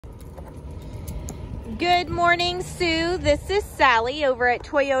Good morning, Sue. This is Sally over at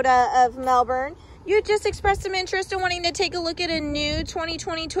Toyota of Melbourne. You just expressed some interest in wanting to take a look at a new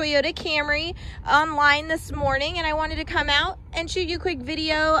 2020 Toyota Camry online this morning, and I wanted to come out and shoot you a quick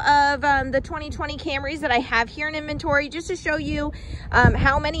video of the 2020 Camrys that I have here in inventory, just to show you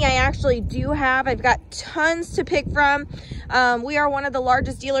how many I actually do have. I've got tons to pick from. We are one of the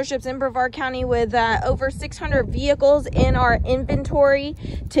largest dealerships in Brevard County with over 600 vehicles in our inventory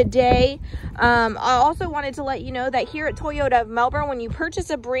today. I also wanted to let you know that here at Toyota of Melbourne, when you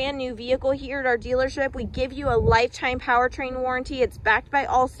purchase a brand new vehicle here at our dealership, we give you a lifetime powertrain warranty. It's backed by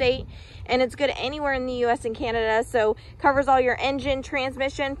Allstate, and it's good anywhere in the US and Canada, so covers all your engine,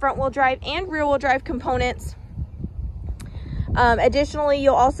 transmission, front wheel drive, and rear wheel drive components. Additionally,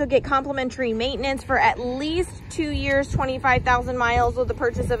 you'll also get complimentary maintenance for at least 2 years, 25,000 miles with the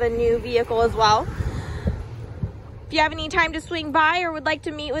purchase of a new vehicle as well. If you have any time to swing by or would like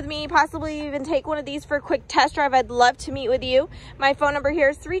to meet with me, possibly even take one of these for a quick test drive, I'd love to meet with you. My phone number here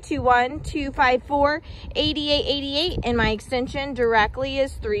is 321-254-8888, and my extension directly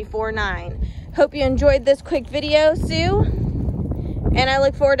is 349. Hope you enjoyed this quick video, Sue, and I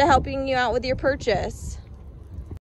look forward to helping you out with your purchase.